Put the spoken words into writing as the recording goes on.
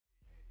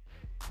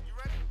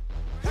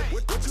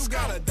What you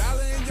got,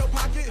 $1 in your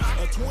pocket,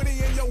 a 20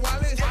 in your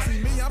wallet?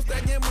 See me, I'm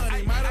stacking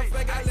money. Matter of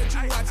fact, I let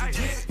you watch it.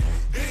 Get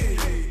big,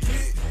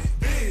 get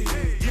big,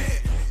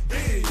 get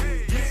big,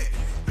 get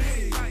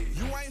big.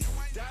 You ain't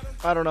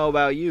gotta... I don't know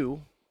about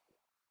you,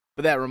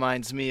 but that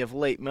reminds me of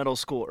late middle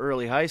school,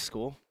 early high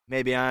school.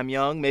 Maybe I'm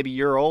young, maybe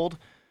you're old,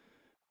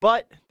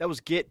 but that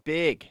was Get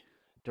Big,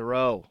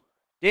 Duro.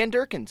 Dan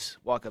Durkin's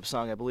walk-up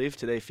song, I believe,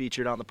 today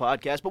featured on the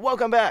podcast. But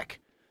welcome back.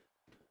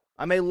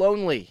 I'm a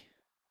lonely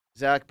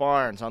Zach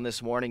Barnes on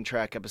this Warning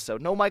Track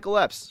episode. No Michael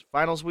Epps.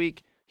 Finals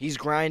week. He's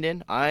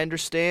grinding. I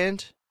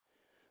understand.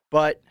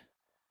 But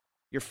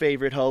your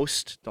favorite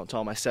host, don't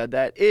tell him I said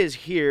that, is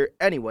here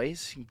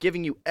anyways,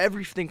 giving you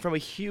everything from a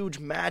huge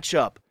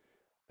matchup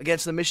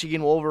against the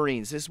Michigan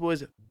Wolverines. This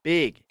was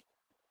big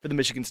for the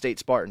Michigan State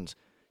Spartans,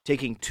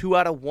 taking 2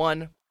 out of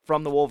 1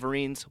 from the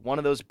Wolverines, one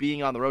of those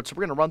being on the road. So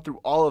we're going to run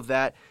through all of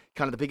that,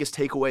 kind of the biggest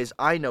takeaways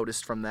I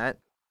noticed from that.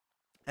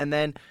 And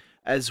then,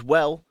 as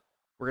well,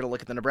 we're going to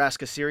look at the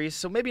Nebraska series.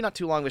 So maybe not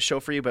too long of a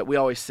show for you, but we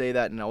always say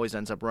that and it always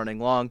ends up running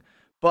long.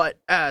 But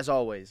as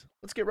always,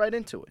 let's get right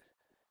into it.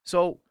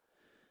 So,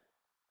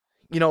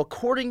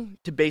 according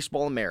to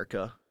Baseball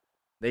America,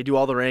 they do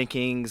all the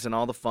rankings and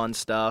all the fun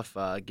stuff,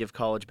 give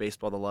college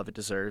baseball the love it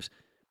deserves.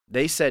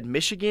 They said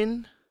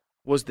Michigan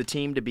was the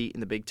team to beat in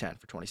the Big Ten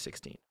for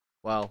 2016.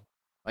 Well,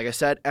 like I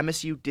said,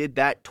 MSU did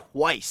that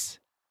twice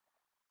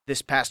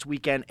this past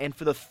weekend and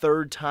for the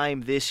third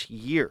time this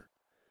year.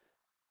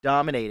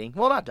 Dominating,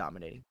 well, not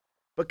dominating,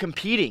 but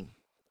competing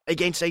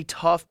against a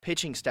tough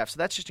pitching staff. So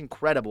that's just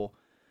incredible,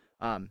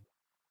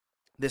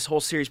 this whole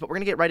series. But we're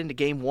going to get right into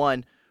game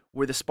one,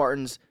 where the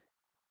Spartans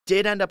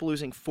did end up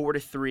losing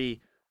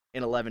 4-3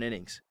 in 11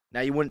 innings.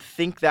 Now, you wouldn't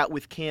think that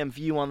with Cam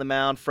View on the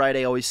mound.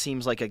 Friday always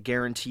seems like a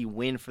guarantee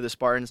win for the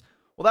Spartans.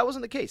 Well, that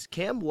wasn't the case.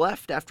 Cam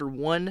left after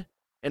 1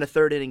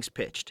 1/3 innings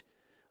pitched.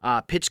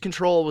 Pitch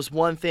control was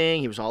one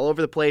thing. He was all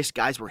over the place.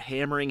 Guys were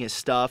hammering his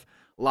stuff.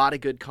 A lot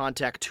of good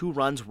contact. 2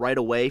 runs right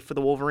away for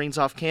the Wolverines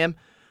off Cam.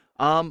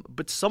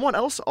 But someone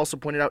else also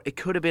pointed out it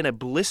could have been a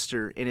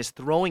blister in his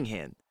throwing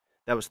hand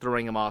that was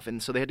throwing him off.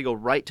 And so they had to go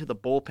right to the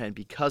bullpen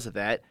because of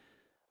that.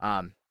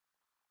 That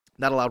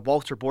allowed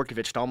Walter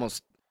Borkovich to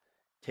almost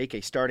take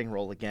a starting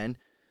role again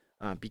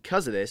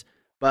because of this.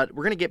 But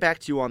we're going to get back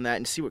to you on that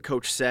and see what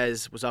Coach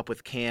says was up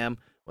with Cam,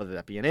 whether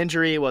that be an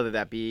injury, whether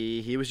that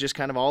be he was just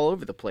kind of all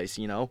over the place,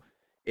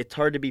 It's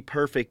hard to be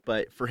perfect,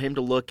 but for him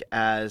to look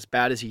as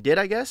bad as he did,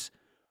 I guess,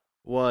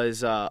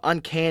 was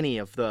uncanny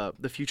of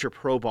the future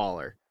pro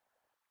baller.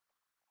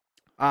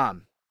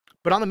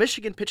 But on the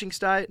Michigan pitching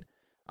side,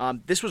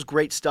 this was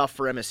great stuff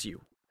for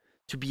MSU.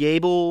 To be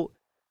able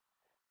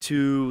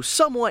to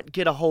somewhat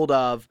get a hold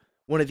of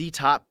one of the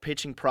top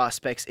pitching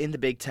prospects in the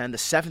Big Ten, the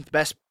 7th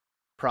best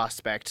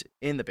prospect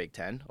in the Big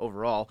Ten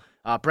overall,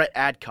 Brett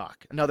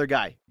Adcock, another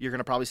guy. You're going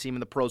to probably see him in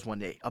the pros one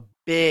day. A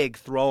big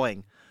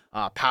throwing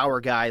power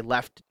guy,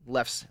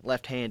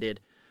 left-handed.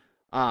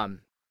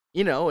 And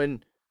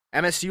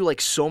MSU,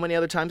 like so many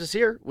other times this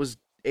year, was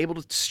able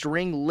to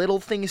string little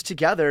things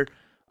together,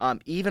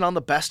 even on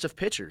the best of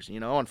pitchers.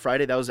 On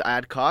Friday that was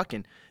Adcock,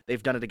 and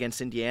they've done it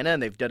against Indiana,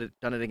 and they've done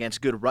it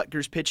against good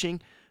Rutgers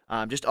pitching.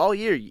 Just all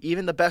year,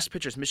 even the best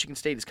pitchers, Michigan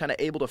State is kind of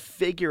able to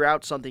figure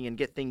out something and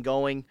get things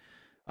going.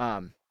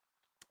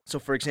 So,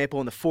 for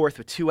example, in the 4th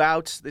with 2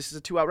 outs, this is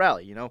a 2-out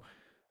rally,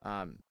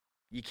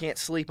 You can't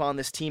sleep on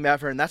this team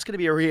ever, and that's going to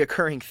be a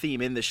reoccurring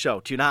theme in this show.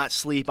 Do not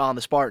sleep on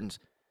the Spartans,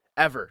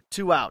 ever.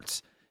 2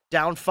 outs,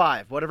 down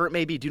 5, whatever it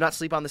may be. Do not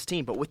sleep on this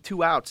team. But with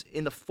 2 outs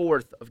in the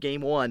 4th of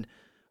game 1,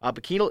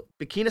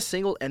 Bikina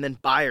singled, and then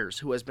Byers,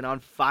 who has been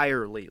on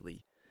fire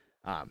lately.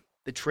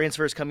 The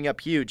transfer is coming up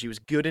huge. He was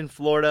good in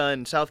Florida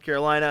and South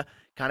Carolina,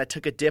 kind of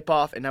took a dip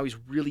off, and now he's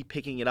really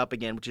picking it up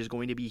again, which is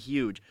going to be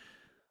huge.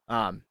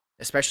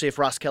 Especially if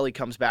Ross Kelly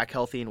comes back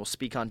healthy, and we'll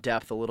speak on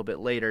depth a little bit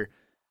later.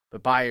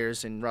 But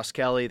Byers and Ross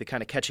Kelly, the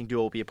kind of catching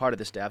duo, will be a part of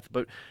this depth.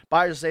 But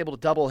Byers was able to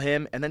double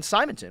him, and then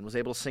Simonton was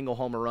able to single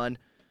home a run.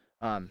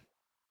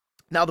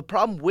 Now, the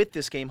problem with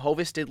this game,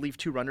 Hovis did leave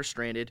 2 runners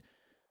stranded,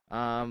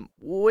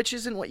 which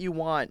isn't what you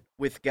want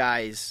with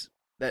guys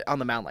that on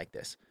the mound like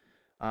this.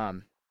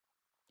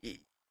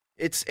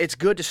 It's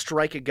good to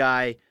strike a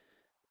guy,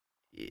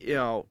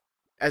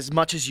 as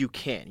much as you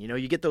can.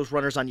 You get those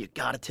runners on, you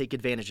got to take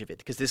advantage of it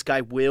because this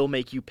guy will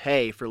make you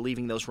pay for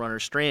leaving those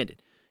runners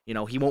stranded.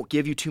 He won't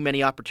give you too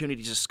many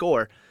opportunities to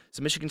score.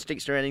 So Michigan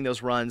State stranding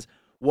those runs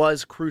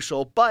was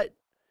crucial, but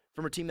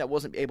from a team that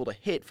wasn't able to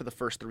hit for the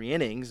first 3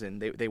 innings, and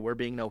they were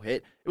being no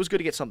hit, it was good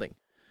to get something.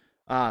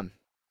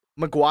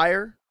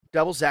 McGuire,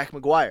 double Zach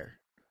McGuire.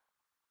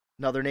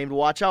 Another name to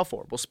watch out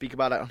for. We'll speak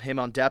about him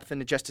on depth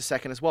in just a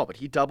second as well, but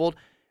he doubled.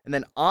 And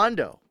then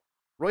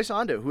Royce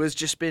Ondo, who has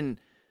just been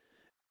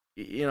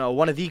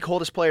one of the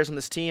coldest players on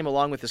this team,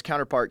 along with his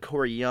counterpart,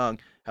 Corey Young,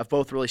 have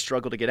both really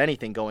struggled to get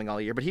anything going all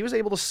year. But he was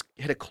able to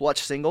hit a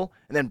clutch single.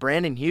 And then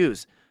Brandon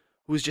Hughes,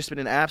 who's just been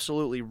an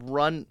absolutely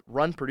run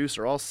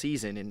producer all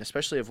season, and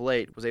especially of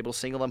late, was able to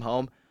single them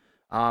home.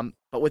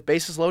 But with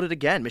bases loaded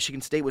again,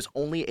 Michigan State was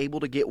only able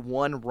to get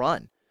 1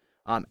 run.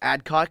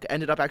 Adcock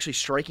ended up actually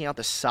striking out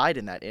the side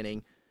in that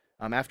inning.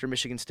 after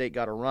Michigan State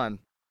got a run.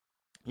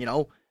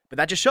 But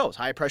that just shows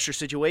high pressure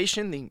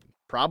situation.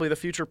 Probably the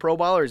future Pro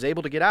Bowler is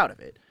able to get out of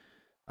it.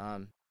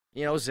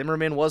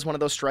 Zimmerman was one of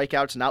those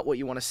strikeouts, not what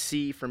you want to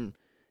see from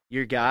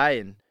your guy,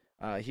 and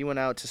he went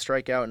out to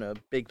strike out in a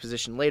big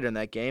position later in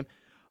that game.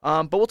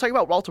 But we'll talk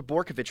about Walter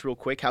Borkovich real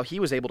quick, how he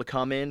was able to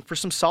come in for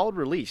some solid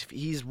relief.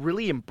 He's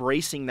really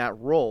embracing that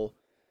role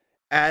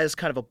as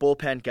kind of a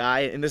bullpen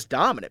guy in this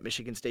dominant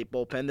Michigan State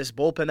bullpen, this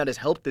bullpen that has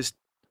helped this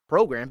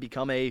program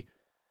become a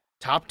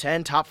top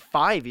 10, top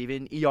 5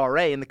 even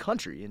ERA in the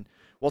country. And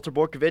Walter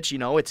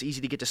Borkovich, it's easy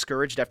to get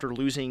discouraged after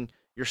losing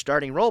your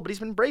starting role, but he's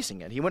been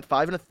embracing it. He went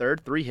 5 1/3,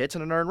 3 hits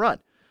and an earned run.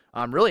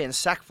 Really, and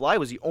sac fly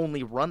was the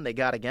only run they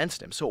got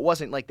against him, so it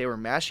wasn't like they were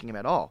mashing him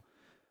at all.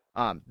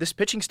 This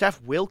pitching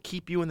staff will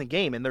keep you in the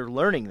game, and they're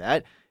learning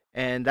that,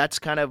 and that's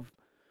kind of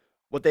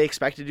what they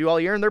expect to do all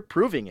year, and they're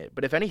proving it.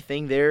 But if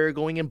anything, they're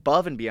going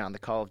above and beyond the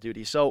Call of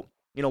Duty. So,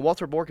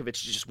 Walter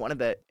Borkovich is just one of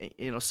the,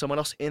 someone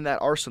else in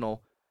that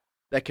arsenal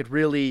that could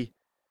really,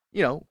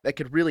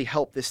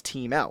 help this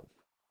team out.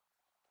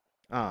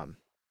 And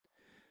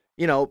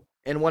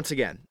once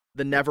again,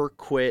 the never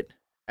quit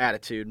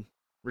attitude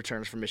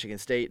returns from Michigan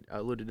State. I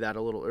alluded to that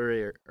a little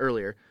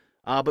earlier.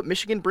 But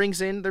Michigan brings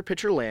in their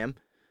pitcher Lamb.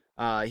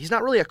 He's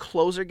not really a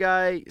closer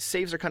guy.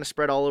 Saves are kind of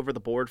spread all over the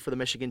board for the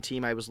Michigan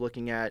team I was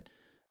looking at.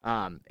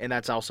 And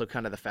that's also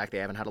kind of the fact they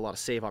haven't had a lot of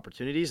save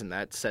opportunities, and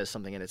that says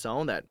something in its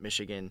own that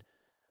Michigan,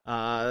 they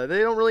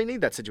don't really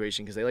need that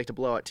situation because they like to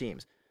blow out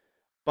teams.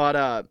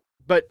 But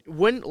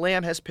when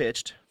Lamb has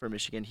pitched for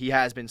Michigan, he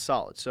has been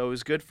solid. So it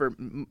was good for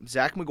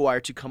Zach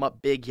McGuire to come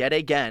up big yet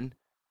again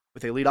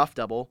with a leadoff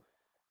double.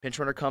 Pinch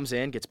runner comes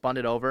in, gets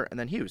bunted over, and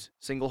then Hughes,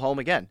 single home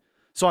again.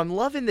 So I'm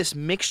loving this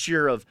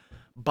mixture of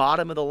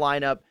bottom of the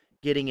lineup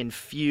getting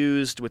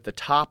infused with the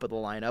top of the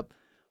lineup.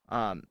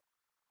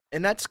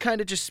 And that's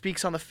kind of just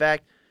speaks on the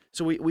fact.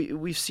 So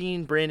we've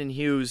seen Brandon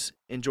Hughes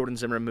and Jordan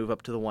Zimmerman move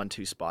up to the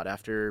 1-2 spot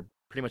after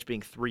pretty much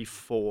being 3-4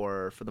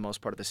 for the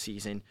most part of the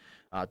season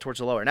towards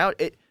the lower. Now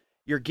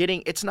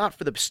it's not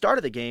for the start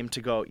of the game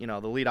to go, the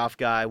leadoff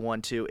guy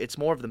 1-2. It's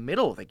more of the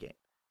middle of the game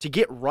to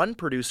get run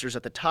producers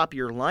at the top of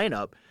your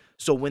lineup.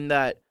 So when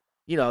that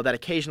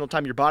occasional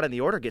time your bottom of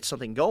the order gets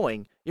something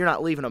going, you're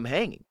not leaving them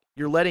hanging.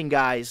 You're letting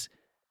guys,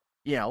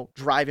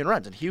 drive in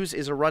runs. And Hughes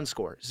is a run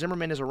scorer.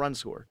 Zimmerman is a run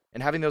scorer.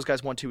 And having those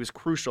guys 1-2 is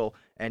crucial.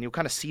 And you'll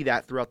kind of see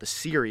that throughout the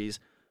series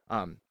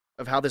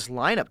of how this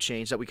lineup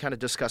change that we kind of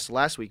discussed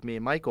last week, me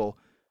and Michael,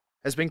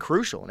 has been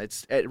crucial.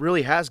 And it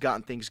really has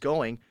gotten things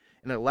going.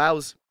 And it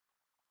allows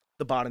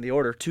the bottom of the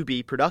order to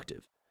be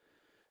productive.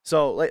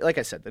 So, like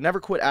I said, the never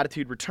quit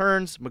attitude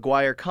returns.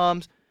 McGuire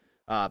comes.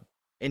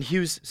 And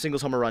Hughes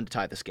singles home a run to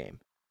tie this game.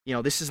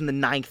 This is in the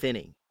 9th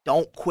inning.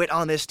 Don't quit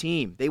on this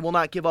team. They will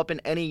not give up in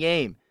any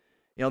game.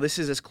 This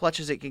is as clutch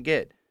as it can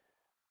get.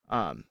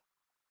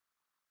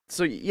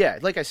 So, yeah,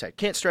 like I said,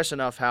 can't stress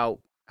enough how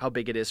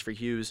big it is for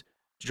Hughes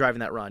driving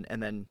that run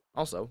and then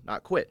also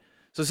not quit.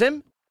 So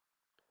Zim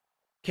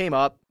came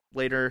up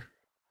later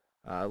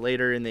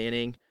in the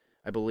inning,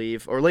 I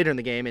believe, or later in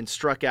the game and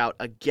struck out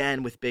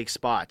again with big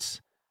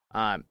spots.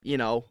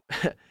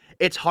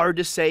 It's hard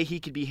to say he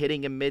could be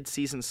hitting a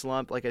mid-season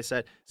slump. Like I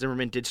said,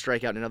 Zimmerman did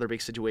strike out in another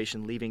big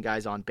situation, leaving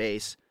guys on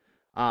base.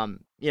 How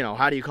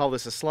do you call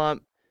this a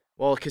slump?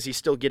 Well, because he's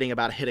still getting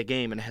about a hit a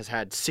game and has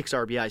had 6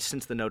 RBIs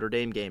since the Notre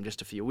Dame game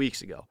just a few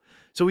weeks ago.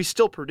 So he's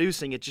still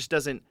producing. It just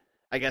doesn't,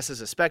 I guess,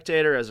 as a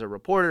spectator, as a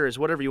reporter, as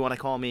whatever you want to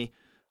call me,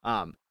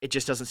 it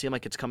just doesn't seem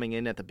like it's coming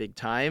in at the big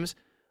times.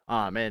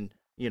 And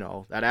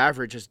that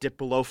average has dipped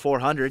below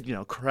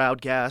 400,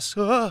 crowd gas.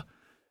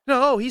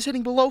 No, he's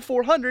hitting below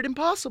 400.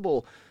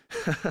 Impossible.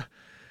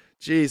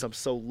 Jeez, I'm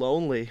so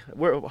lonely.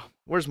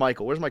 Where's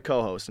Michael? Where's my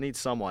co-host? I need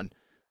someone.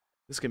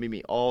 This is going to be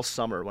me all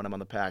summer when I'm on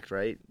the Pact,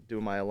 right?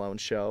 Doing my alone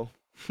show.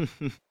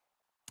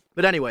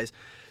 But anyways,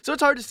 so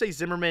it's hard to say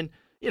Zimmerman,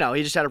 he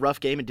just had a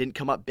rough game and didn't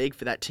come up big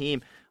for that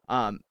team.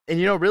 And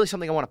really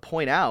something I want to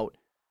point out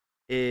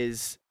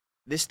is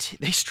they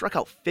struck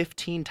out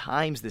 15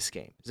 times this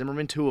game.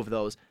 Zimmerman, 2 of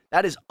those.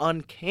 That is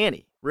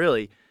uncanny,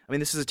 really. I mean,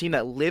 this is a team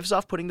that lives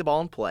off putting the ball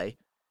in play,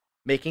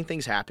 making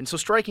things happen. So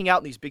striking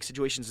out in these big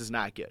situations is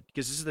not good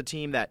because this is the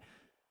team that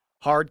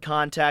hard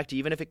contact,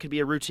 even if it could be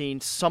a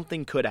routine,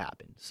 something could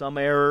happen. Some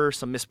error,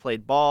 some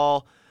misplayed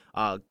ball,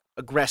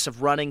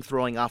 aggressive running,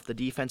 throwing off the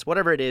defense,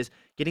 whatever it is,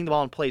 getting the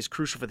ball in play is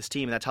crucial for this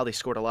team, and that's how they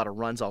scored a lot of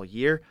runs all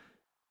year.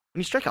 When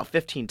you strike out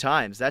 15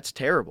 times, that's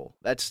terrible.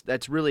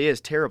 That's really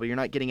is terrible. You're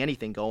not getting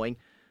anything going.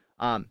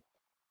 But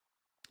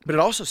it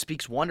also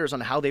speaks wonders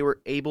on how they were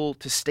able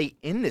to stay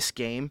in this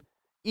game,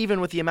 even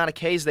with the amount of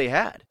Ks they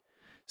had.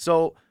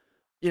 So,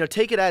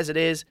 take it as it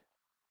is.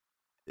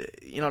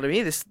 To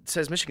me, this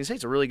says Michigan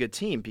State's a really good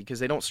team because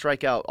they don't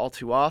strike out all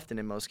too often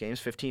in most games.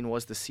 15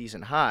 was the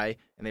season high,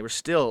 and they were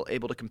still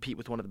able to compete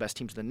with one of the best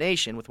teams in the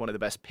nation, with one of the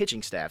best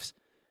pitching staffs,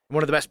 and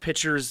one of the best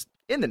pitchers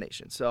in the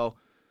nation. So,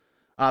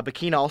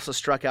 Bikina also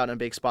struck out in a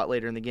big spot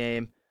later in the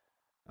game.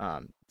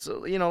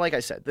 Like I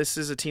said, this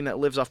is a team that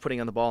lives off putting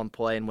on the ball in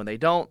play, and when they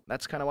don't,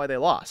 that's kind of why they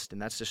lost,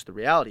 and that's just the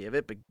reality of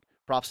it. But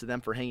props to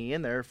them for hanging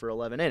in there for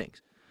 11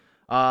 innings.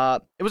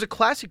 It was a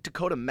classic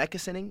Dakota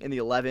Mekkes inning in the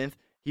 11th.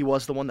 He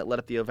was the one that led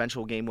up the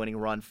eventual game-winning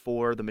run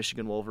for the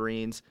Michigan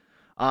Wolverines.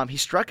 He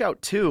struck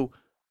out 2,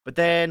 but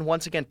then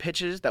once again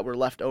pitches that were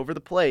left over the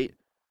plate,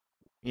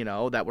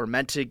 that were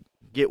meant to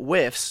get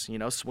whiffs,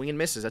 swing and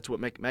misses. That's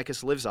what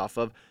Mekkes lives off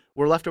of.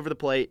 Were left over the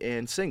plate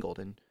and singled.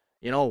 And,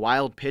 a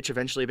wild pitch,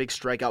 eventually a big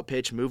strikeout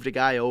pitch, moved a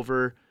guy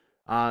over.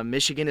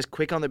 Michigan is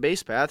quick on the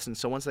base paths, and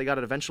so once they got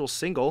an eventual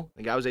single,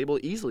 the guy was able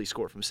to easily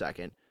score from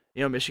second.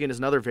 Michigan is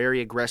another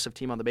very aggressive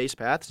team on the base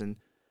paths, and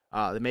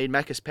they made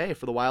Mekkes pay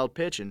for the wild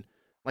pitch. And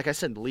like I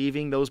said,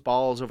 leaving those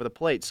balls over the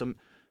plate. So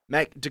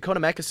Dakota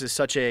Mekkes is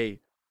such a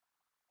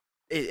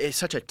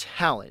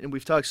talent, and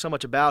we've talked so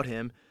much about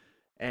him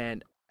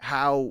and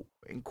how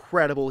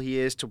incredible he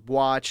is to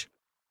watch,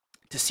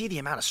 to see the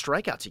amount of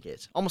strikeouts he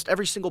gets. Almost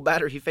every single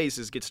batter he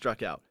faces gets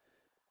struck out.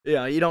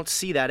 You don't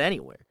see that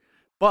anywhere.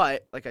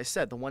 But, like I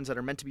said, the ones that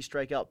are meant to be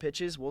strikeout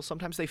pitches, well,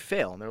 sometimes they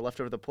fail, and they're left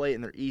over the plate,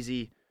 and they're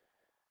easy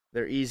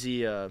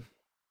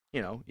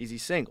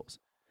singles.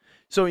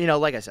 So,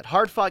 like I said,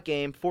 hard-fought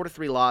game,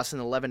 4-3 loss in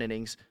 11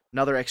 innings,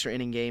 another extra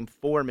inning game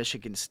for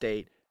Michigan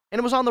State. And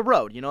it was on the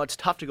road. It's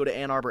tough to go to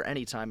Ann Arbor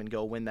anytime and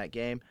go win that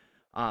game.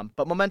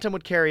 But momentum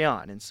would carry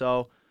on. And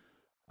so,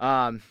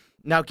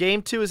 now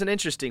game 2 is an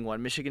interesting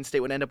one. Michigan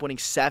State would end up winning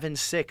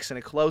 7-6 in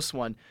a close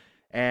one.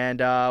 And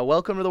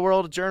welcome to the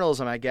world of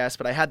journalism, I guess.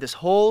 But I had this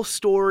whole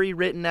story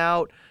written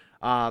out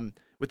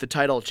with the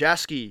title,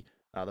 Jaski,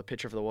 the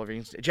pitcher for the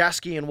Wolverines,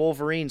 Jaski and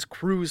Wolverines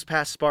cruise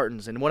past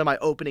Spartans. And one of my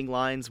opening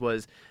lines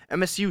was,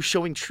 MSU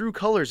showing true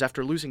colors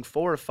after losing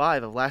 4 of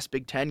 5 of last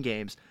Big Ten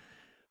games.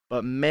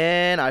 But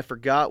man, I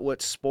forgot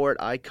what sport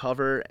I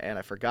cover, and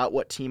I forgot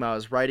what team I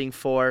was writing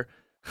for.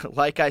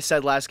 Like I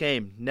said last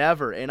game,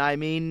 never, and I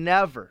mean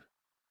never,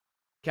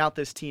 count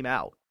this team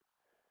out.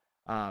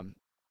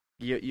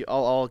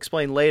 I'll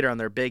explain later on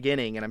their big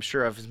inning, and I'm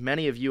sure as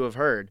many of you have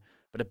heard,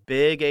 but a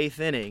big 8th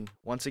inning,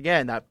 once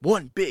again, that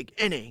one big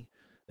inning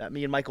that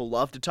me and Michael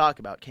love to talk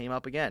about came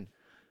up again.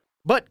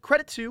 But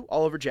credit to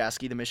Oliver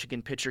Jaski, the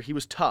Michigan pitcher. He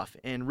was tough,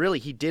 and really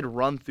he did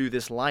run through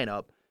this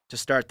lineup to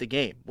start the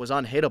game. Was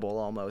unhittable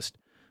almost.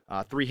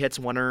 3 hits,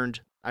 1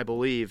 earned, I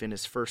believe, in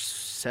his first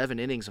 7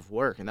 innings of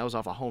work, and that was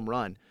off a home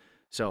run.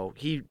 So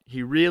he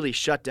really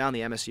shut down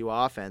the MSU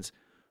offense,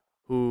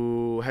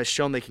 who has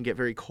shown they can get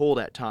very cold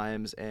at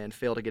times and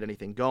fail to get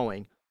anything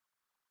going.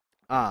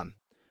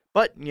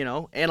 But,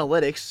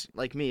 analytics,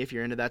 like me, if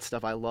you're into that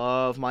stuff, I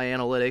love my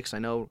analytics. I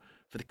know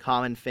for the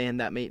common fan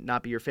that may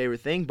not be your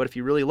favorite thing, but if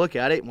you really look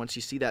at it, once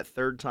you see that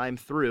third time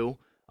through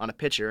on a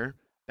pitcher,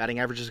 batting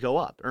averages go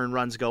up, earned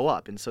runs go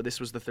up. And so this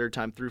was the third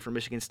time through for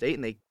Michigan State,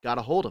 and they got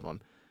a hold of him.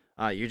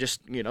 You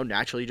just,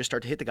 naturally you just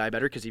start to hit the guy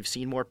better because you've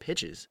seen more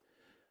pitches.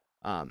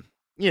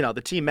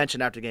 The team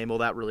mentioned after the game, well,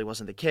 that really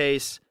wasn't the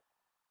case.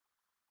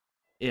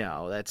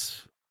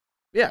 That's,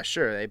 yeah,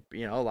 sure.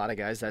 They, a lot of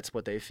guys, that's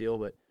what they feel,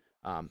 but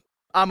I'm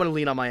going to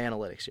lean on my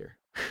analytics here.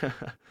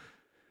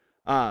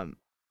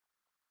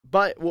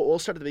 But we'll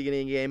start at the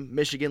beginning of the game.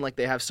 Michigan, like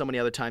they have so many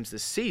other times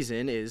this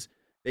season, is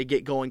they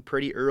get going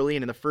pretty early,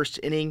 and in the first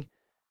inning,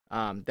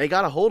 they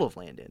got a hold of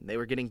Landon. They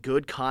were getting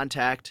good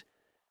contact.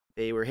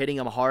 They were hitting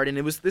him hard, and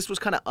this was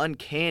kind of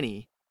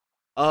uncanny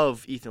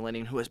of Ethan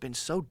Landon, who has been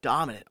so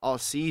dominant all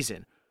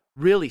season.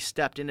 Really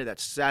stepped into that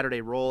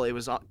Saturday role. It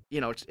was,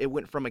 it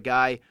went from a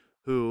guy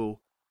who,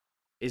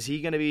 is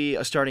he going to be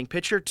a starting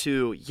pitcher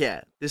to,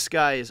 yeah, this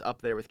guy is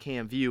up there with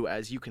Cam View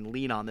as you can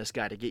lean on this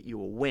guy to get you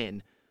a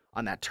win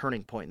on that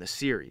turning point in the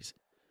series.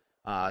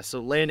 So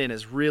Landon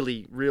is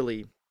really,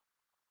 really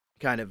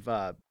kind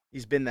of,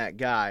 he's been that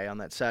guy on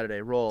that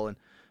Saturday role. And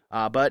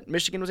but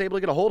Michigan was able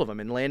to get a hold of him,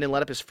 and Landon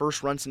let up his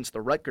first run since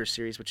the Rutgers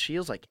series, which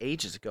feels like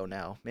ages ago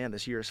now. Man,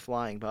 this year is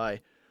flying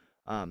by.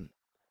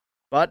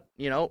 But,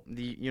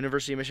 the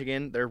University of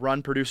Michigan, their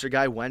run producer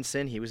guy,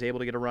 Wenson, he was able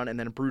to get a run, and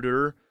then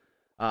Bruder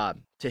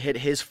to hit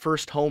his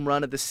first home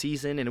run of the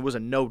season, and it was a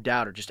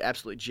no-doubter, just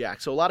absolutely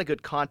jacked. So a lot of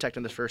good contact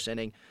in the first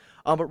inning.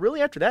 But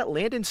really after that,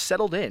 Landon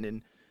settled in,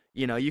 and,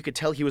 you could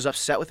tell he was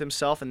upset with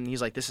himself, and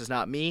he's like, this is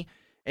not me,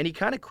 and he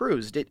kind of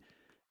cruised. He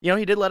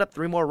did let up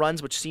 3 more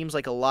runs, which seems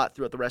like a lot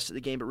throughout the rest of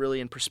the game, but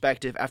really in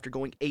perspective, after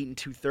going 8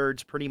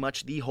 2/3 pretty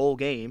much the whole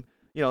game,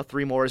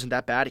 3 more isn't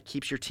that bad. It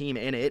keeps your team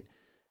in it.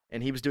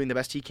 And he was doing the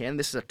best he can.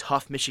 This is a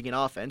tough Michigan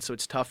offense, so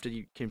it's tough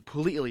to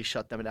completely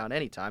shut them down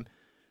anytime.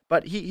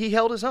 But he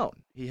held his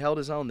own. He held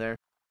his own there.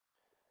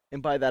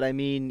 And by that I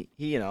mean,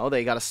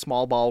 they got a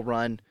small ball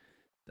run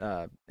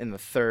in the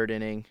 3rd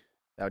inning.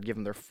 That would give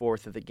them their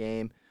 4th of the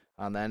game.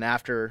 And then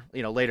after,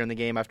 later in the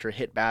game, after a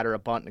hit batter, a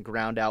bunt, and a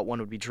ground out,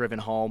 one would be driven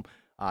home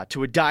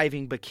to a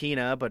diving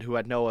Bakina, but who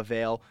had no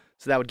avail.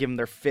 So that would give them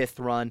their 5th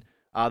run.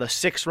 The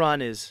 6th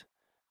run is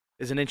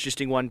an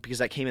interesting one because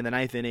that came in the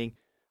 9th inning.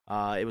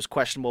 It was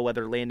questionable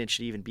whether Landon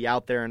should even be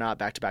out there or not.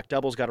 Back-to-back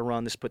doubles got a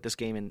run. This put this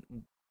game in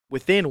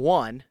within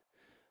 1.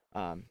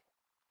 But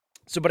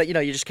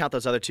you just count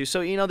those other 2.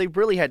 So, they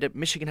really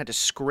Michigan had to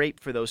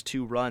scrape for those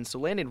 2 runs. So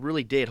Landon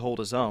really did hold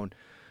his own,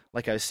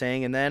 like I was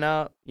saying. And then,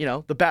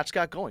 the bats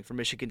got going for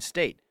Michigan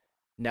State.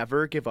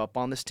 Never give up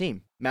on this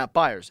team. Matt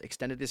Byers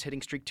extended his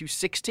hitting streak to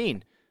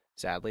 16.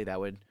 Sadly, that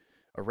would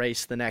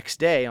erase the next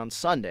day on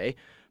Sunday.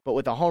 But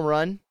with a home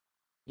run,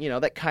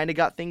 that kind of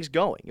got things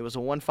going. It was a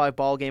 1-5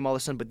 ball game all of a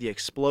sudden, but the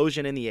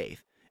explosion in the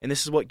eighth. And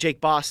this is what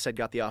Jake Boss said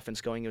got the offense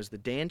going. It was the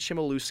Dan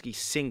Chmielewski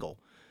single.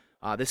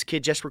 This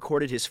kid just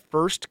recorded his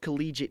first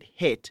collegiate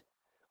hit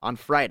on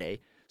Friday.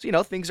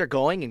 So, things are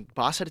going, and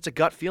Boss said it's a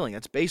gut feeling.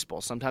 That's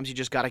baseball. Sometimes you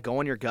just got to go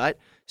on your gut.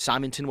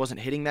 Simonton wasn't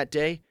hitting that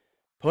day.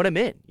 Put him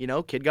in.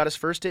 Kid got his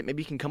first hit.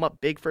 Maybe he can come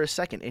up big for a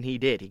second, and he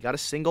did. He got a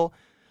single.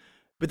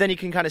 But then you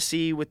can kind of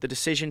see with the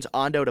decisions,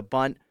 Ando to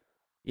bunt,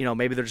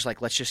 maybe they're just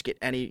like, let's just get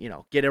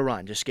get a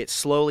run. Just get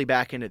slowly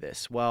back into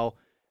this. Well,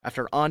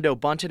 after Ando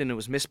bunted and it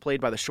was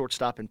misplayed by the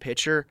shortstop and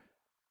pitcher,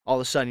 all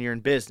of a sudden you're in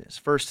business.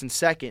 First and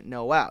second,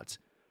 no outs.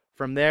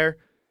 From there,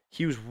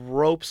 Hughes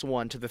ropes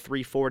one to the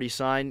 340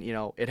 sign.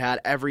 It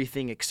had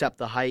everything except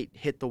the height,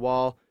 hit the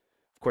wall.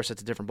 Of course,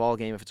 that's a different ball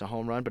game if it's a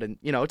home run, but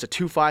it's a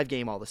 2-5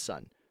 game all of a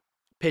sudden.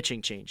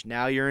 Pitching change.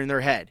 Now you're in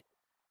their head.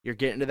 You're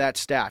getting to that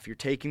staff. You're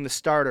taking the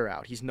starter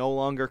out. He's no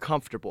longer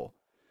comfortable.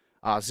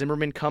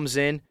 Zimmerman comes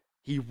in.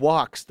 He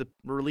walks. The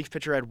relief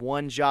pitcher had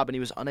one job, and he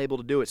was unable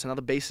to do it. So now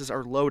the bases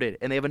are loaded,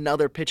 and they have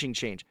another pitching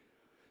change.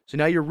 So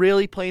now you're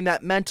really playing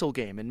that mental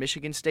game. In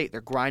Michigan State,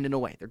 they're grinding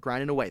away. They're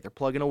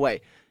plugging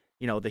away.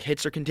 The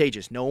hits are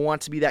contagious. No one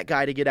wants to be that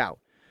guy to get out.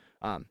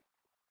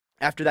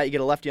 After that, you get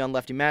a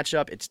lefty-on-lefty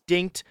matchup. It's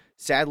dinked.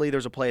 Sadly,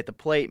 there's a play at the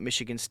plate.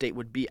 Michigan State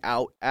would be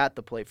out at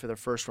the plate for their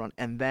first run,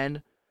 and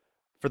then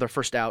for their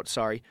first out,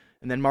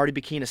 and then Marty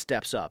Bikina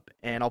steps up.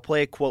 And I'll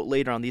play a quote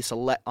later on this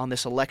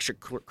electric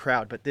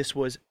crowd, but this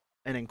was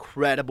an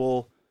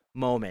incredible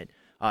moment.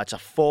 It's a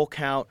full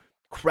count.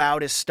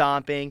 Crowd is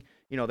stomping.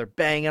 They're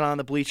banging on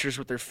the bleachers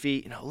with their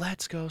feet.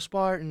 Let's go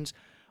Spartans.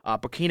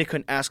 Bikina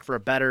couldn't ask for a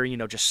better,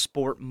 just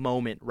sport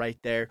moment right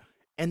there.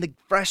 And the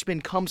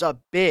freshman comes up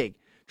big,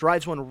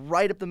 drives one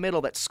right up the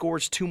middle that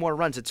scores 2 more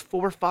runs. It's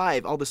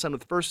 4-5 all of a sudden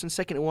with first and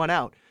second and 1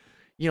 out.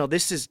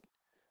 This is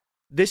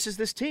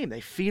this team. They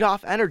feed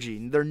off energy,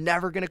 and they're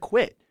never going to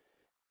quit.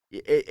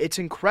 It's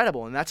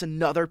incredible, and that's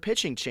another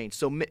pitching change.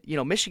 So,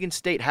 Michigan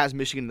State has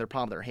Michigan in their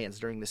palm of their hands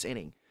during this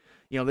inning.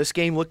 This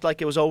game looked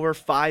like it was over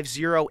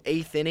 5-0,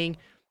 8th inning,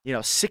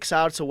 6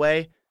 outs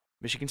away.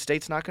 Michigan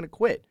State's not going to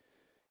quit.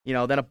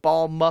 Then a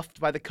ball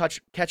muffed by the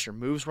catcher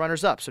moves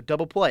runners up, so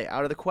double play,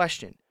 out of the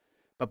question.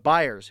 But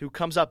Byers, who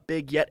comes up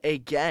big yet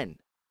again,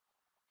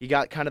 he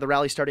got kind of the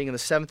rally starting in the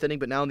 7th inning,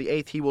 but now in the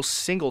 8th, he will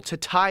single to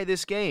tie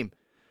this game.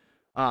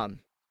 And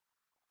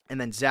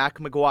then Zach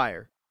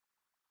McGuire,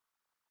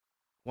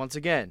 once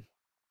again,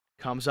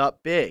 comes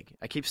up big.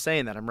 I keep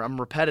saying that. I'm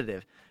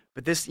repetitive.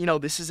 But this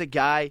is a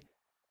guy,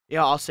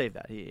 I'll save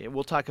that.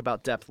 We'll talk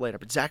about depth later.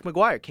 But Zach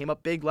McGuire came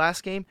up big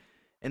last game,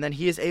 and then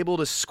he is able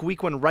to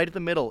squeak one right at the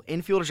middle.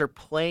 Infielders are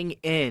playing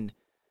in,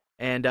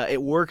 and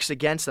it works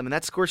against them, and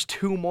that scores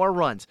 2 more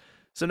runs.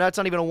 So now it's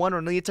not even a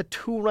 1-run lead. It's a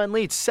 2-run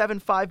lead,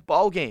 7-5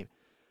 ball game.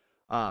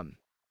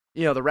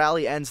 The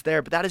rally ends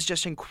there, but that is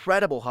just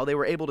incredible how they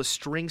were able to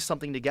string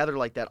something together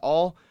like that,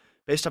 all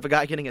based off a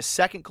guy getting a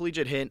second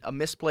collegiate hit, a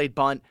misplayed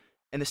bunt,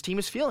 and this team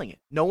is feeling it.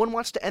 No one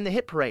wants to end the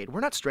hit parade. We're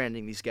not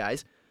stranding these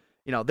guys.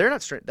 They're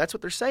not stranded. That's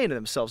what they're saying to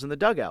themselves in the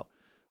dugout.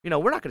 We're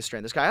not going to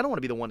strand this guy. I don't want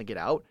to be the one to get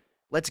out.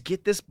 Let's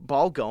get this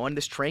ball going,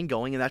 this train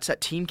going, and that's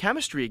that team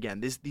chemistry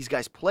again. These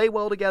guys play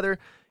well together,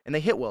 and they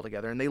hit well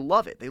together, and they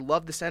love it. They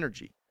love this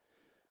energy.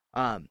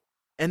 And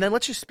then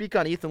let's just speak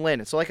on Ethan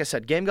Landon. So like I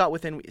said, game got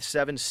within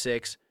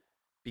 7-6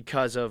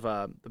 because of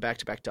the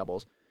back-to-back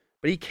doubles.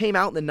 But he came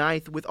out in the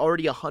 9th with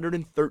already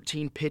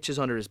 113 pitches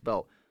under his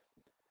belt.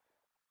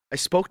 I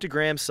spoke to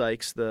Graham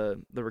Sykes,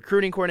 the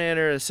recruiting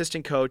coordinator and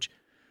assistant coach.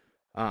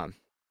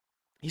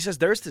 He says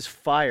there's this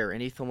fire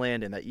in Ethan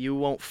Landon that you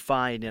won't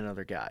find in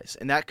other guys.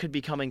 And that could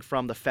be coming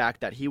from the fact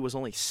that he was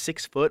only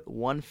 6 foot,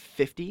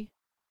 150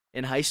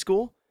 in high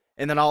school.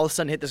 And then all of a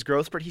sudden hit this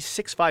growth spurt. He's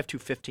 6'5",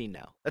 215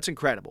 now. That's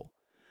incredible.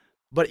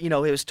 But, he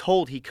was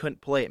told he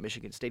couldn't play at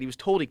Michigan State. He was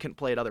told he couldn't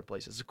play at other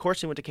places. Of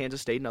course, he went to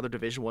Kansas State, another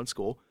Division I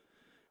school,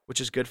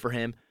 which is good for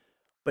him.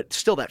 But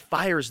still, that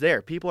fire's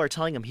there. People are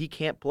telling him he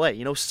can't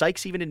play.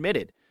 Sykes even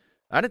admitted,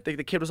 I didn't think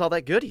the kid was all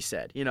that good, he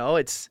said.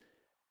 It's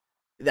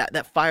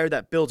that fire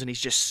that builds, and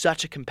he's just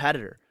such a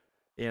competitor.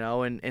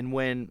 And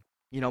when,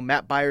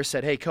 Matt Byers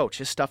said, hey, coach,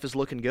 his stuff is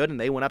looking good, and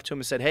they went up to him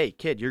and said, hey,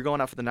 kid, you're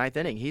going out for the 9th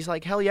inning. He's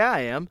like, hell yeah,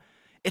 I am.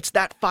 It's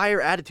that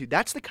fire attitude.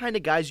 That's the kind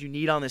of guys you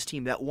need on this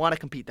team that want to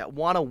compete, that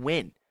want to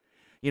win,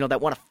 that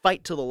want to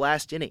fight till the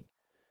last inning.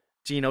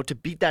 To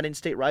beat that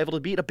in-state rival, to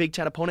beat a Big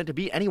Ten opponent, to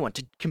beat anyone,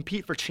 to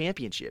compete for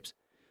championships.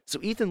 So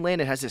Ethan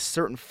Landon has this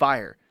certain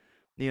fire,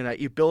 that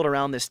you build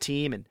around this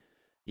team, and,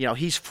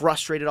 he's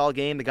frustrated all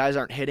game. The guys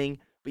aren't hitting.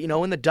 But,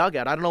 in the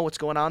dugout, I don't know what's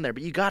going on there,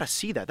 but you got to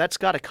see that. That's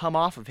got to come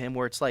off of him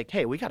where it's like,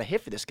 hey, we got to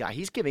hit for this guy.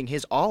 He's giving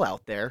his all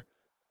out there.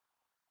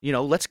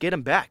 Let's get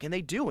him back. And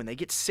they do, and they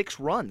get 6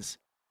 runs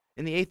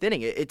in the 8th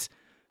inning.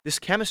 This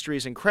chemistry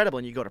is incredible,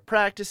 and you go to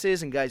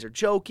practices, and guys are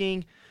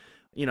joking.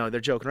 They're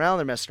joking around,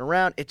 they're messing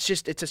around. It's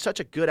such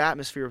a good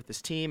atmosphere with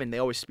this team, and they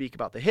always speak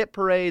about the hit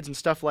parades and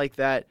stuff like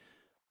that.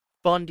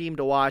 Fun team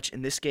to watch,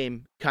 and this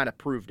game kind of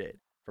proved it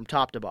from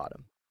top to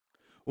bottom.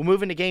 We'll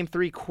move into Game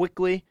 3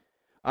 quickly.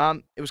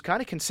 It was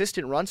kind of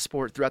consistent run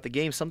support throughout the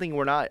game, something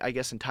we're not, I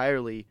guess,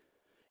 entirely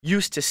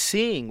used to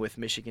seeing with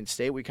Michigan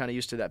State. We kind of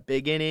used to that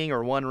big inning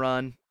or one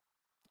run,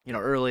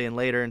 early and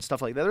later and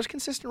stuff like that. There's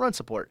consistent run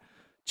support.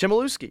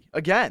 Chmielewski,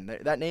 again,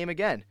 that name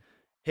again,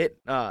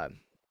 earned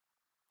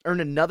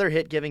another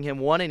hit, giving him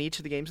one in each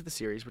of the games of the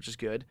series, which is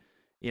good.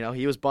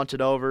 He was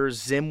bunted over.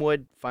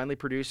 Zimwood finally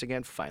produce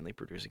again.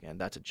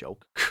 That's a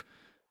joke.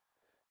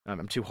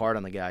 I'm too hard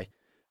on the guy.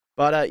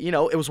 But,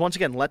 it was once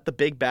again, let the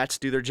big bats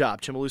do their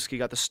job. Chmielewski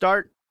got the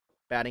start,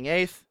 batting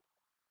eighth,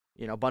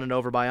 bunted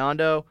over by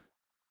Ando.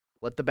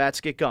 Let the bats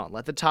get going.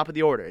 Let the top of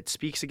the order. It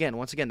speaks again.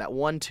 Once again, that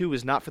 1-2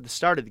 is not for the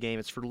start of the game.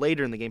 It's for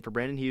later in the game for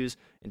Brandon Hughes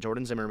and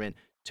Jordan Zimmerman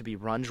to be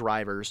run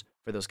drivers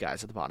for those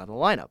guys at the bottom of the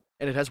lineup.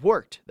 And it has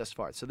worked thus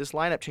far. So this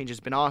lineup change has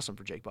been awesome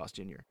for Jake Boss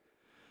Jr.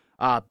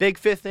 Big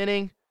fifth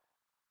inning.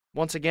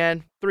 Once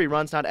again, 3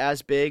 runs, not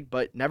as big,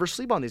 but never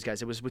sleep on these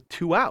guys. It was with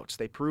 2 outs.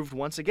 They proved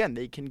once again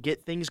they can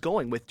get things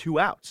going with 2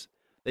 outs.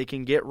 They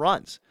can get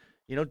runs.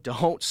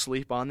 Don't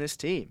sleep on this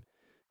team,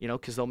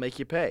 because they'll make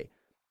you pay.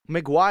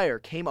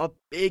 McGuire came up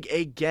big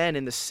again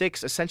in the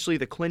 6th, essentially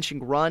the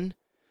clinching run.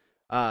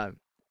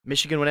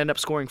 Michigan would end up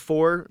scoring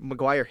 4.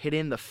 McGuire hit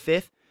in the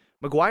 5th.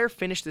 McGuire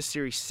finished this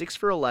series 6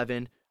 for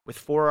 11 with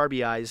 4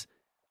 RBIs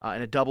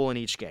and a double in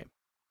each game.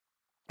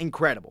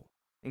 Incredible.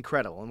 And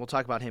we'll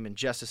talk about him in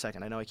just a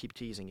second. I know I keep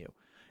teasing you.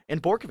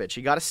 And Borkovich,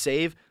 he got a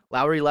save.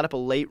 Lowry let up a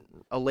late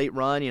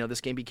run.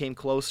 This game became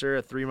closer,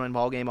 a 3-run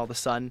ball game all of a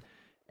sudden.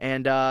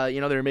 And they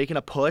were making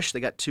a push. They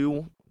got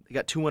 2-1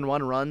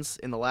 runs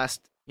in the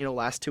last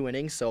 2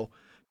 innings. So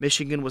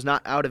Michigan was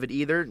not out of it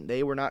either.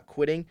 They were not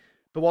quitting.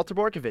 But Walter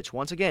Borkovich,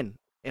 once again,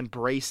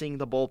 embracing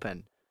the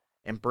bullpen,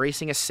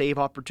 embracing a save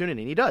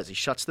opportunity. And he does. He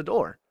shuts the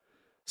door.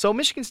 So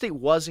Michigan State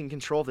was in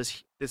control of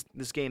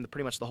this game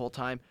pretty much the whole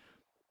time.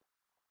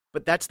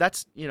 But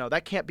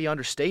that can't be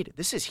understated.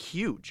 This is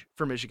huge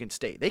for Michigan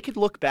State. They could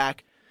look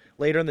back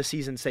later in the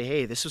season and say,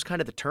 hey, this was kind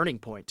of the turning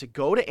point to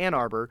go to Ann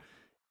Arbor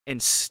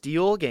and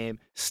steal a game,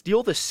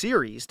 steal the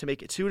series to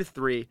make it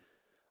 2-3,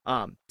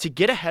 to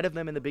get ahead of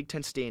them in the Big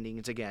Ten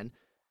standings again,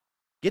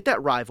 get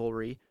that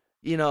rivalry.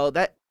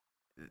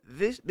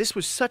 This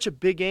was such a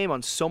big game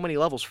on so many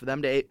levels for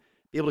them to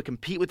be able to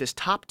compete with this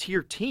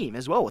top-tier team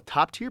as well, with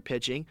top-tier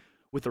pitching,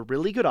 with a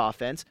really good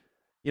offense.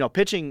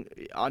 Pitching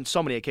on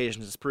so many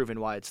occasions has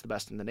proven why it's the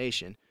best in the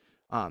nation.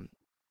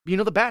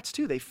 The bats,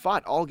 too, they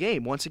fought all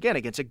game, once again,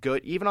 against a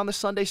good, even on the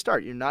Sunday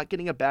start. You're not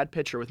getting a bad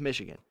pitcher with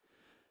Michigan.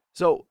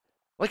 So,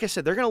 like I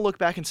said, they're going to look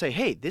back and say,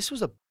 hey, this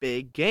was a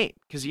big game.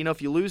 Because,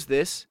 if you lose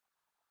this,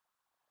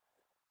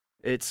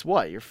 it's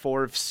what? You're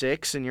 4 of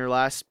 6 in your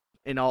last,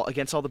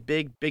 against all the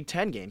Big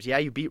Ten games. Yeah,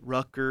 you beat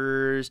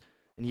Rutgers,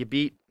 and you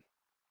beat,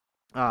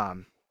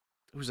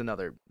 who's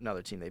another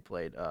team they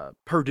played?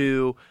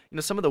 Purdue.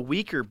 Some of the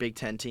weaker Big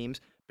Ten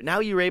teams. But now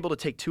you're able to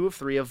take 2 of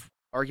 3 of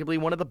arguably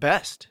one of the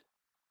best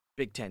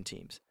Big Ten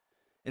teams.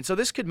 And so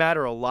this could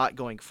matter a lot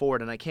going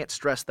forward, and I can't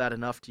stress that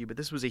enough to you, but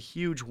this was a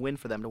huge win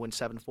for them to win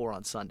 7-4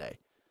 on Sunday.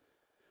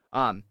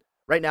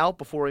 Right now,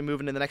 before we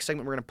move into the next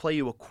segment, we're going to play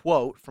you a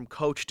quote from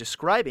Coach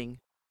describing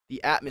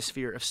the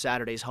atmosphere of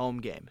Saturday's home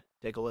game.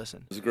 Take a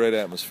listen. It's a great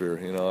atmosphere,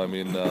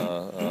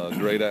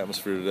 great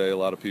atmosphere today. A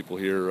lot of people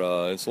here.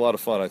 It's a lot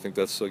of fun. I think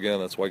that's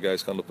why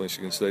guys come to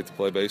Michigan State to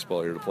play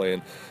baseball here, to play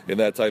in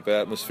that type of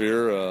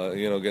atmosphere,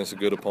 against a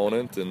good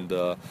opponent. And,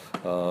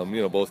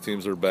 both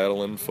teams are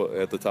battling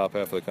at the top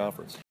half of the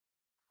conference.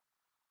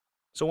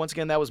 So once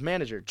again, that was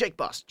manager Jake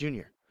Boss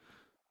Jr.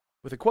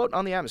 with a quote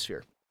on the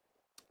atmosphere.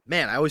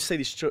 Man, I always say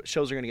these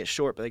shows are going to get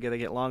short, but they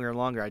get longer and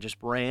longer. I just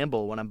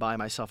ramble when I'm by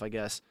myself, I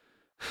guess.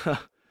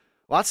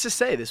 Lots to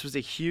say. This was a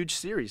huge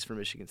series for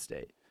Michigan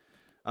State.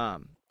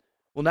 Well,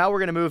 now we're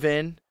going to move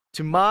in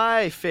to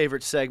my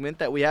favorite segment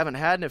that we haven't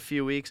had in a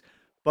few weeks,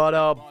 but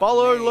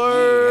Baller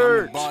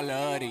Alert! Yeah, I'm a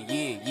baller of the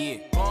year,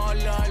 yeah.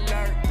 Baller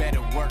Alert,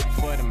 better work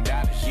for them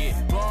dollars,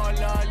 yeah.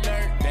 Baller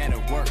Alert,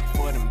 better work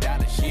for them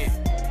dollars,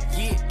 yeah.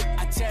 Yeah,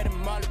 I tell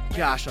them all.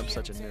 Gosh, I'm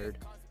such a nerd.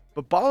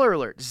 But Baller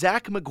Alert,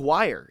 Zach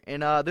McGuire.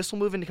 And this will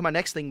move into my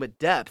next thing with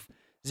depth.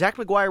 Zach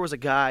McGuire was a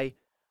guy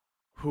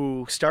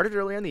who started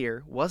earlier in the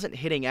year, wasn't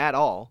hitting at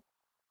all,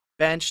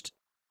 benched,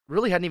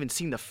 really hadn't even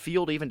seen the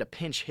field even to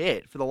pinch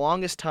hit for the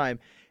longest time,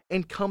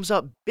 and comes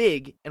up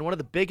big in one of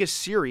the biggest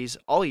series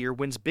all year,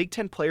 wins Big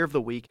Ten Player of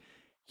the Week.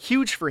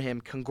 Huge for him.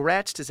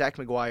 Congrats to Zach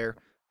McGuire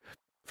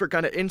for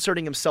kind of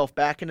inserting himself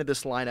back into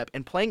this lineup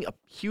and playing a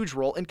huge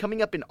role and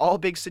coming up in all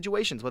big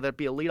situations, whether it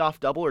be a leadoff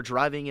double or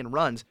driving in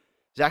runs.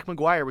 Zach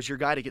McGuire was your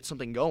guy to get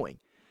something going.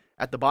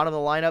 At the bottom of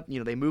the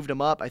lineup, they moved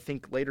him up, I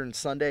think, later in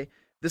Sunday.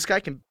 This guy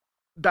can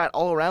bat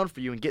all around for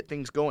you and get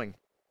things going.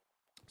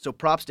 So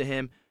props to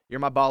him. You're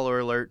my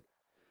Baller Alert.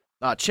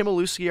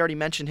 Chmielewski, already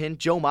mentioned him.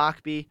 Joe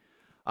Mockbee.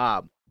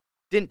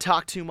 Didn't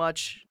talk too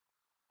much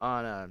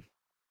on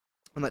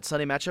that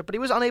Sunday matchup, but he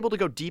was unable to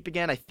go deep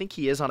again. I think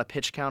he is on a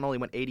pitch count. Only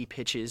went 80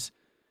 pitches.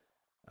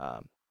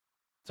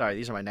 Sorry,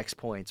 these are my next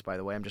points, by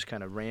the way. I'm just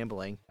kind of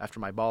rambling after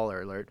my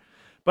Baller Alert.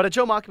 But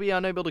Joe Mockbee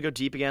unable to go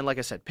deep again. Like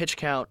I said, pitch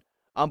count,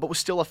 but was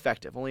still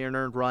effective. Only an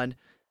earned run.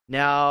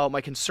 Now,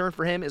 my concern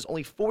for him is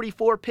only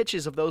 44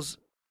 pitches of those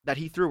that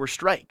he threw were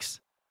strikes.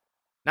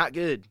 Not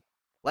good.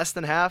 Less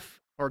than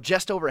half, or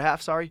just over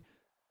half, sorry.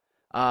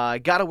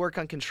 Got to work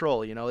on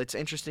control. You know, it's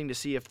interesting to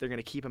see if they're going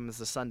to keep him as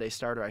the Sunday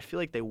starter. I feel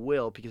like they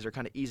will because they're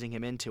kind of easing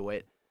him into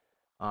it.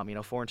 4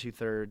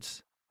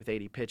 2/3 with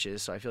 80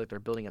 pitches, so I feel like they're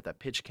building up that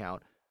pitch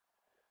count.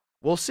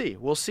 We'll see,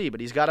 but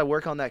he's got to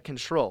work on that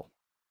control.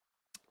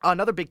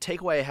 Another big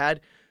takeaway I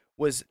had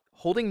was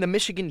holding the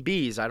Michigan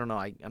Bees. I don't know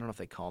if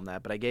they call them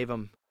that, but I gave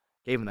them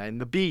that.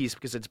 And the Bees,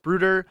 because it's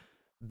Bruder,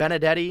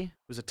 Benedetti,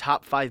 who's a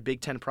top 5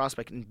 Big Ten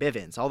prospect, and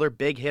Bivens, all their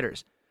big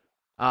hitters.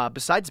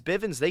 Besides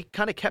Bivens, they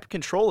kind of kept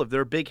control of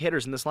their big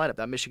hitters in this lineup,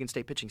 that Michigan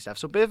State pitching staff.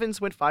 So Bivens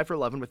went 5 for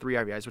 11 with 3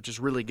 RBIs, which is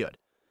really good.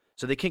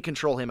 So they can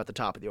control him at the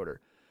top of the order.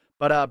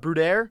 But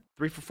Bruder,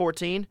 3 for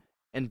 14,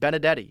 and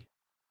Benedetti,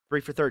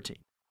 3 for 13.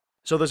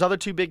 So those other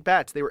 2 big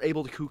bats, they were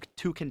able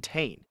to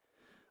contain.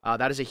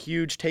 That is a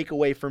huge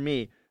takeaway for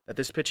me, that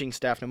this pitching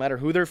staff, no matter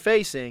who they're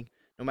facing,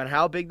 no matter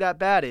how big that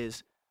bat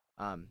is,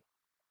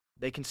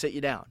 they can sit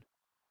you down.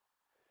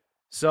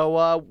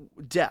 So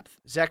depth,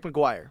 Zach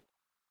McGuire.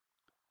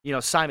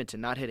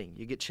 Simonton not hitting.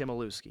 You get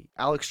Chmielewski.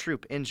 Alex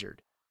Troop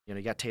injured.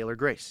 You got Taylor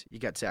Grace. You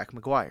got Zach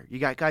McGuire. You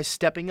got guys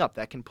stepping up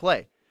that can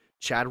play.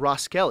 Chad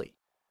Ross Kelly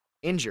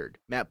injured.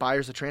 Matt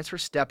Byers, the transfer,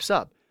 steps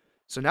up.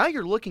 So now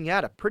you're looking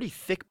at a pretty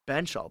thick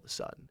bench all of a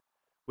sudden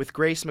with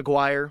Grace,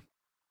 McGuire,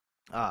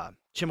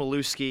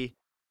 Chmielewski,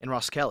 and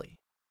Ross Kelly.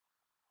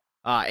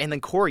 And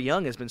then Corey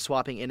Young has been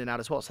swapping in and out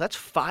as well. So that's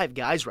 5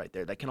 guys right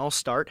there that can all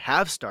start,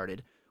 have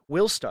started,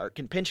 will start,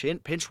 can pinch in,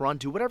 pinch run,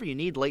 do whatever you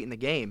need late in the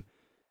game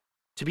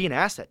to be an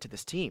asset to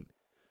this team.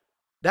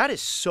 That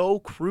is so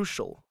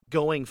crucial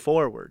going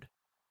forward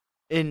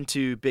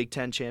into Big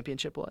Ten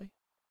championship play,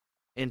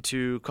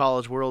 into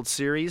College World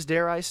Series,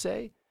 dare I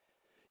say.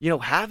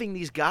 Having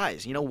these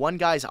guys, one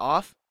guy's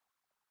off,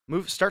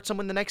 start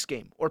someone the next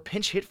game, or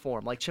pinch hit for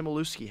him like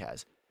Chmielewski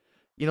has.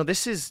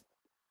 This is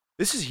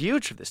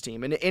huge for this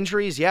team. And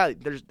injuries, yeah,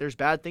 there's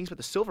bad things, but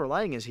the silver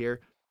lining is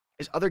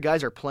other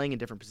guys are playing in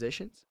different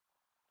positions.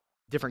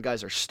 Different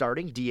guys are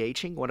starting,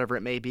 DHing, whatever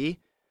it may be.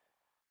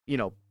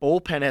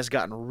 Bullpen has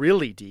gotten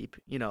really deep.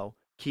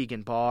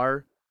 Keegan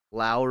Barr,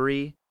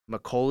 Lowry,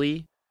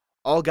 McCulley,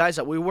 all guys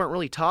that we weren't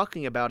really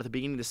talking about at the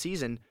beginning of the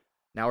season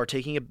now are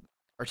taking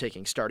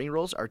starting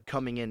roles, are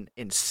coming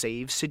in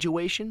save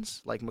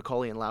situations like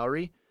McCulley and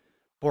Lowry.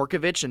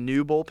 Borkovich, a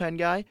new bullpen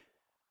guy.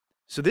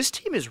 So this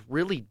team is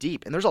really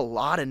deep, and there's a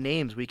lot of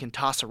names we can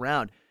toss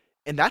around,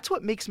 and that's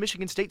what makes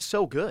Michigan State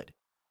so good.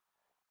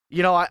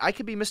 I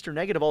could be Mr.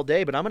 Negative all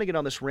day, but I'm going to get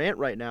on this rant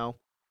right now.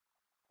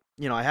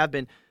 I have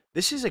been.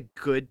 This is a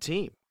good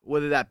team,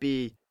 whether that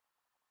be,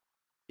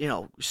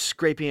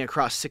 scraping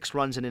across 6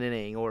 runs in an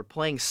inning or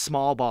playing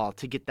small ball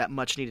to get that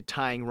much-needed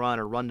tying run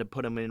or run to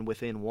put them in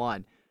within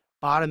 1.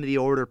 Bottom of the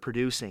order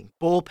producing.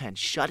 Bullpen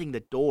shutting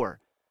the door.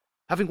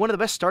 Having one of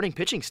the best starting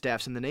pitching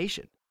staffs in the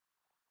nation.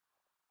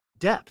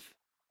 Depth.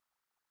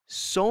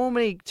 So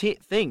many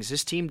things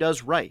this team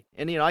does right.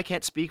 And, I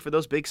can't speak for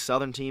those big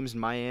Southern teams in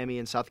Miami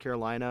and South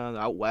Carolina,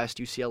 out west,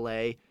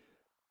 UCLA.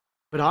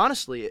 But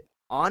honestly,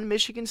 on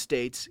Michigan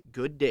State's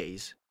good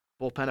days,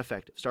 bullpen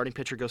effective. Starting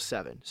pitcher goes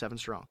 7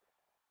 strong.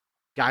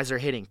 Guys are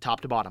hitting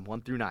top to bottom,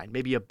 1 through 9.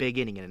 Maybe a big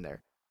inning in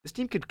there. This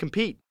team could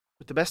compete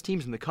with the best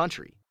teams in the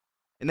country.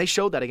 And they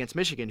showed that against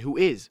Michigan, who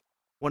is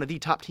one of the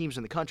top teams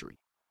in the country.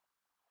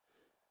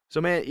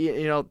 So, man,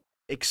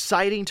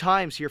 exciting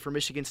times here for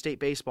Michigan State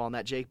baseball and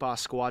that Jake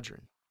Boss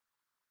squadron.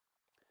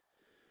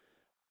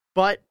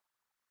 But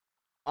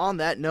on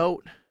that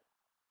note,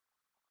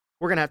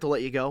 we're going to have to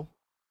let you go.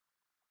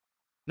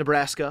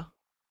 Nebraska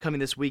coming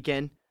this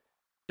weekend.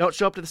 Don't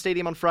show up to the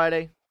stadium on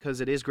Friday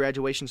because it is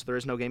graduation, so there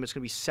is no game. It's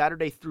going to be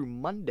Saturday through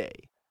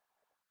Monday.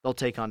 They'll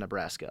take on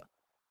Nebraska.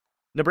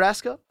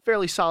 Nebraska,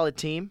 fairly solid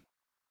team.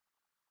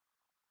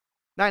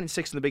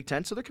 9-6 in the Big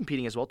Ten, so they're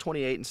competing as well.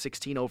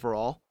 28-16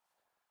 overall.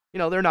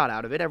 They're not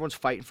out of it. Everyone's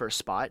fighting for a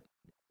spot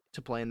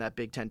to play in that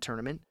Big Ten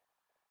tournament.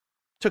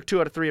 Took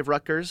 2 out of 3 of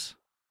Rutgers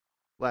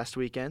last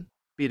weekend.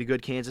 Beat a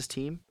good Kansas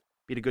team.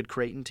 Beat a good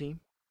Creighton team.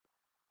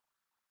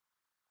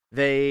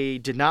 They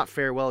did not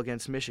fare well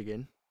against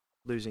Michigan,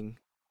 losing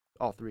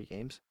all 3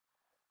 games.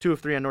 2 of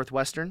 3 on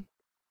Northwestern.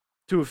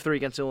 2 of 3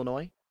 against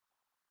Illinois.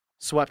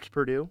 Swept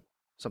Purdue,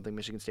 something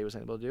Michigan State was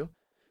unable to do.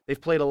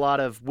 They've played a lot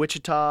of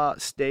Wichita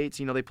States.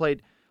 They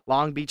played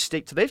Long Beach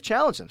State, so they've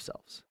challenged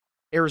themselves.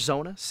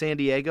 Arizona, San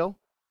Diego,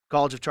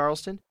 College of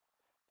Charleston.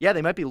 Yeah,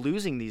 they might be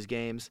losing these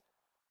games,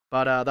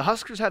 but the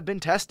Huskers have been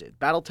tested,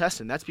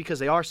 battle-tested, and that's because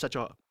they are such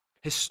a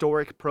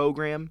historic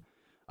program.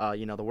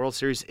 The World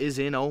Series is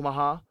in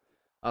Omaha.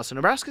 So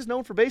Nebraska's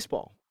known for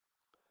baseball.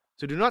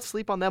 So do not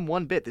sleep on them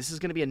one bit. This is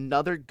going to be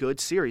another good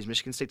series.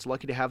 Michigan State's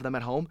lucky to have them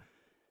at home.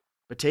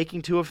 But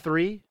taking 2 of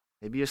 3,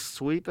 maybe a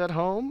sweep at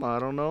home, I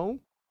don't know.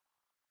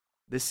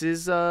 This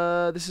is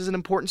an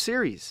important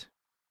series.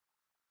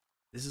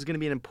 This is going to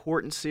be an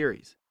important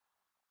series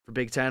for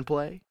Big Ten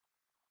play,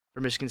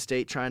 for Michigan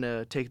State trying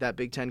to take that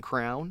Big Ten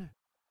crown.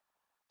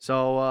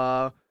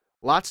 So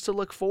lots to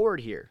look forward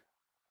here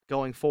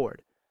going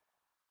forward.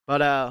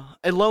 But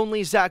a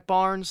lonely Zach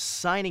Barnes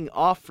signing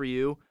off for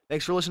you.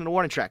 Thanks for listening to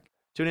Warning Track.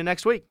 Tune in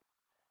next week.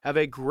 Have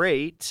a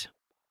great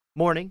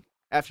morning,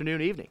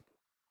 afternoon, evening.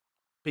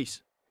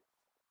 Peace.